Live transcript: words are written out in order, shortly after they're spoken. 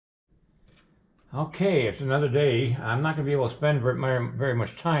Okay, it's another day. I'm not going to be able to spend very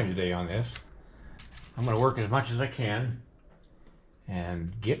much time today on this. I'm going to work as much as I can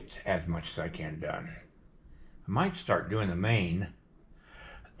and get as much as I can done. I might start doing the main.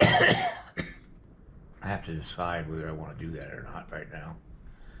 I have to decide whether I want to do that or not right now.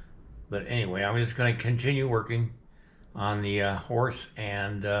 But anyway, I'm just going to continue working on the horse,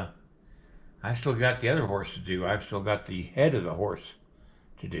 and I still got the other horse to do. I've still got the head of the horse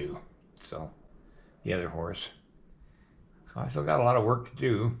to do. So, the other horse. So I still got a lot of work to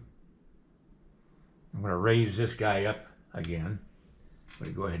do. I'm going to raise this guy up again. I'm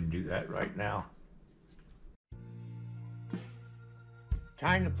going to go ahead and do that right now.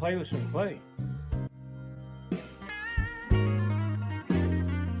 Time to play with some clay.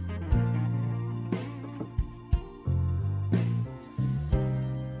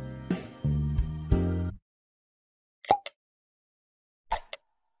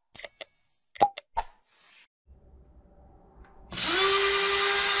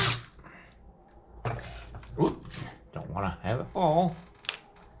 Oop, don't want to have it fall.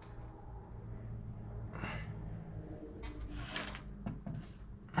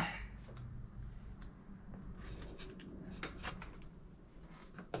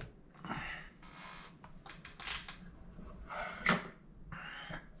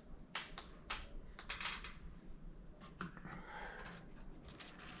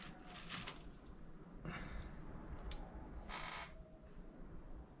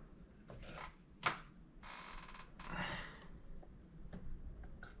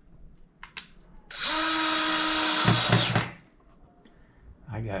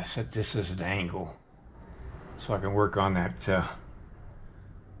 I gotta set this as an angle so I can work on that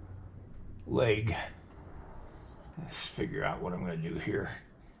leg. Let's figure out what I'm gonna do here.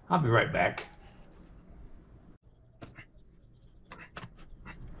 I'll be right back.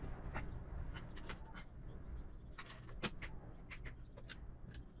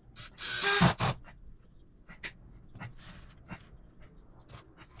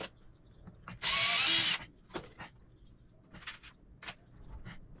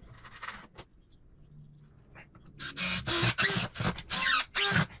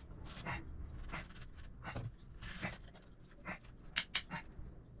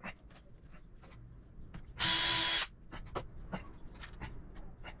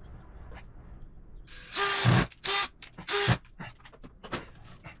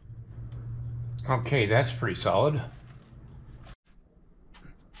 Okay, that's pretty solid.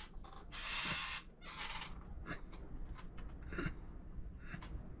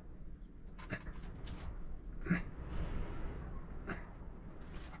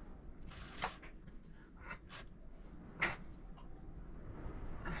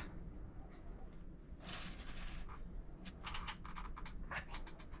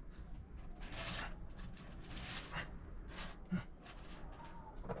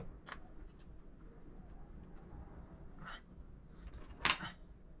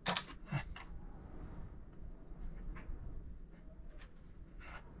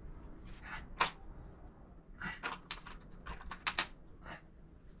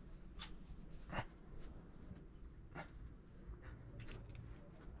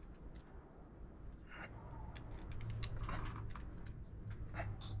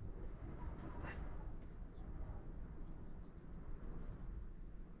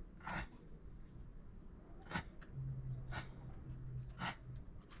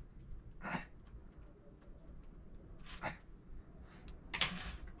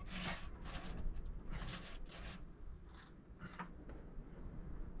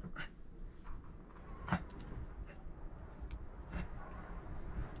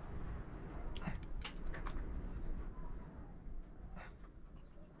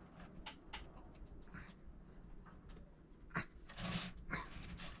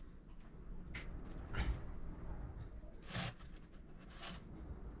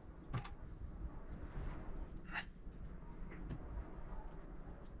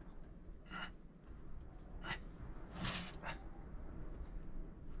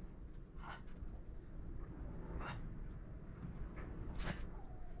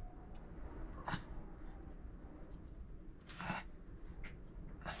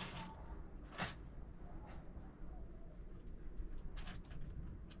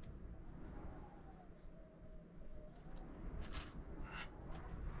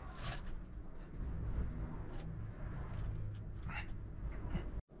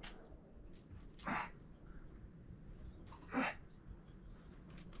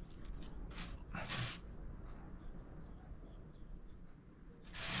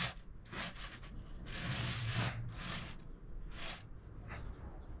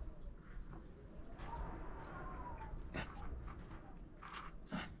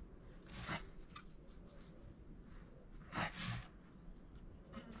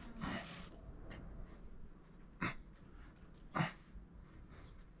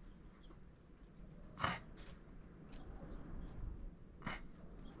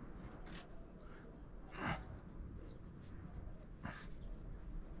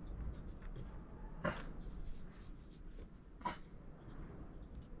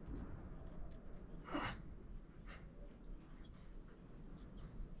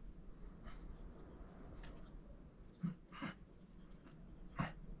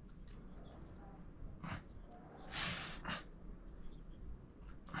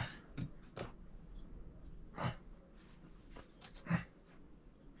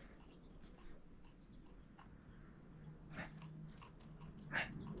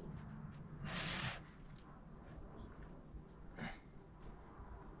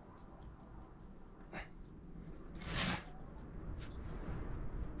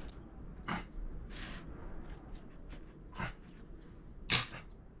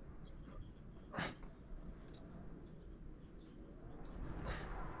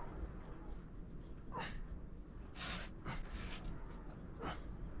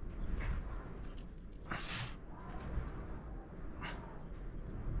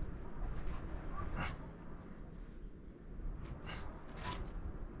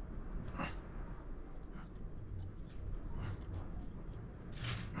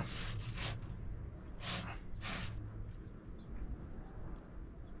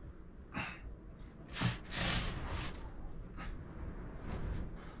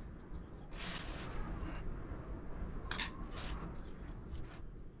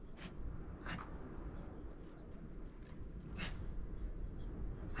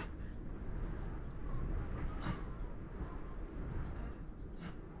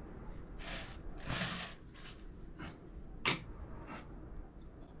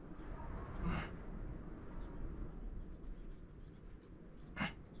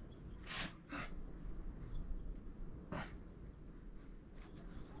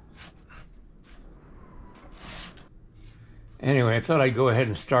 Anyway, I thought I'd go ahead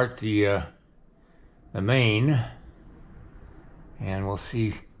and start the main, and we'll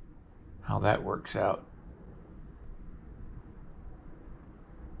see how that works out.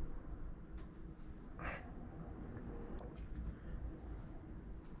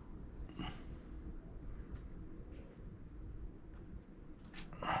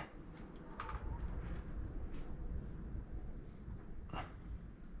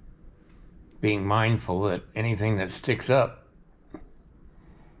 Being mindful that anything that sticks up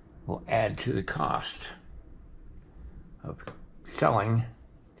will add to the cost of selling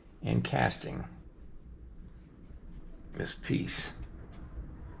and casting this piece.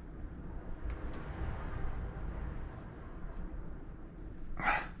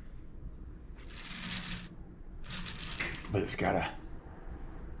 But it's got to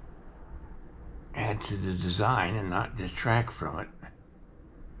add to the design and not detract from it.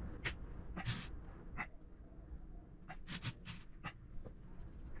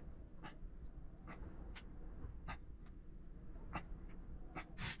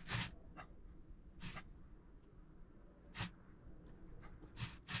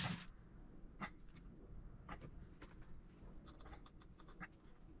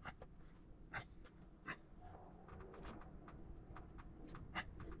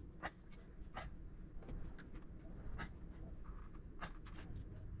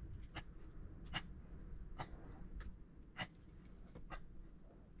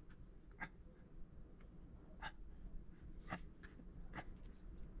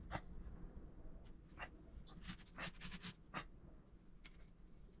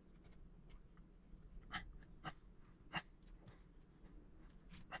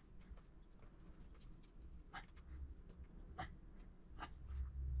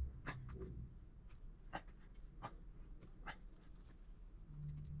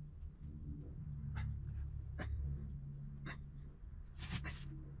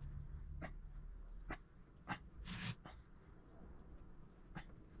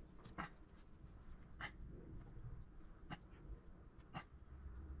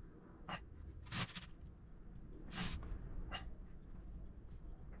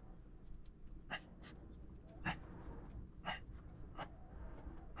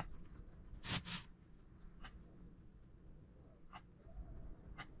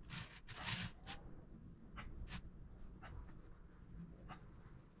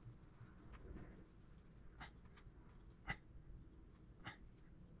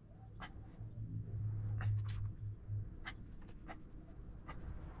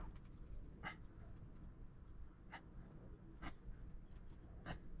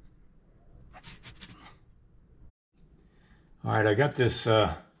 All right, I got this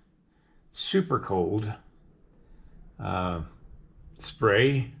super cold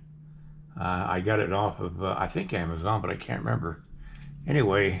spray. I got it off of, I think Amazon, but I can't remember.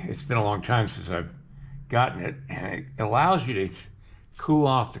 Anyway, it's been a long time since I've gotten it, and it allows you to cool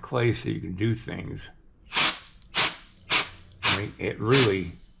off the clay so you can do things. I mean, it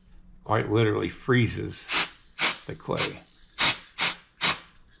really, quite literally freezes the clay.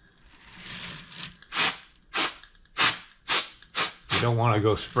 You don't want to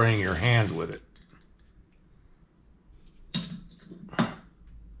go spraying your hand with it.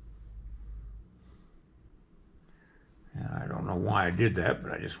 I don't know why I did that,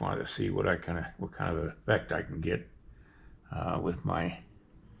 but I just wanted to see what kind of effect I can get with my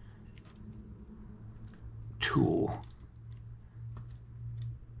tool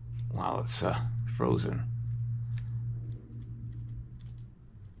while it's frozen.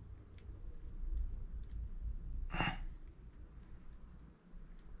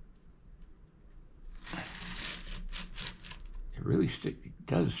 It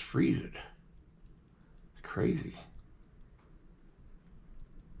does freeze it. It's crazy.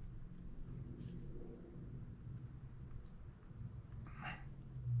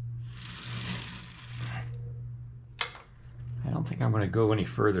 I don't think I'm going to go any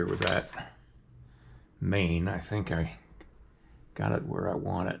further with that main. I think I got it where I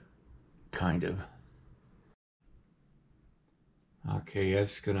want it, kind of. Okay,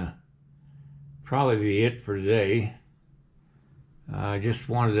 that's going to probably be it for today. I just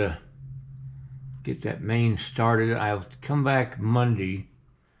wanted to get that main started. I'll come back Monday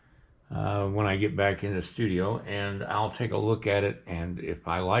when I get back in the studio, and I'll take a look at it, and if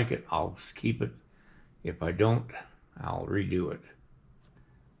I like it, I'll keep it. If I don't, I'll redo it.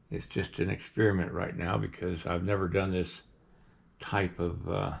 It's just an experiment right now because I've never done this type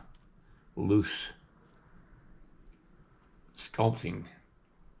of loose sculpting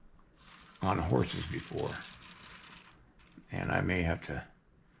on horses before, and I may have to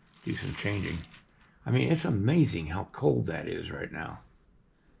do some changing. I mean, it's amazing how cold that is right now.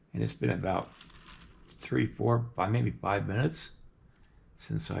 And it's been about 3, 4, maybe 5 minutes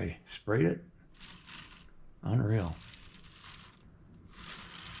since I sprayed it. Unreal.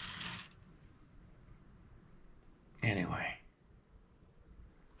 Anyway.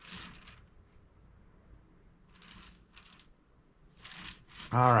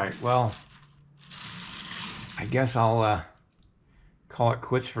 All right, well, I guess I'll call it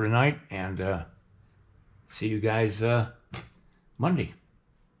quits for tonight and see you guys Monday.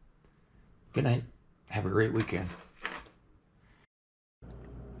 Good night. Have a great weekend.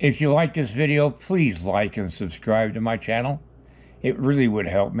 If you like this video, please like and subscribe to my channel. It really would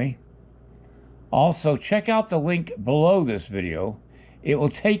help me. Also, check out the link below this video. It will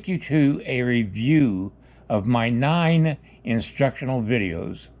take you to a review of my 9 instructional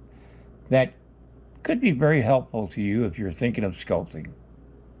videos that could be very helpful to you if you're thinking of sculpting.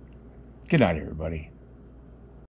 Good night, everybody.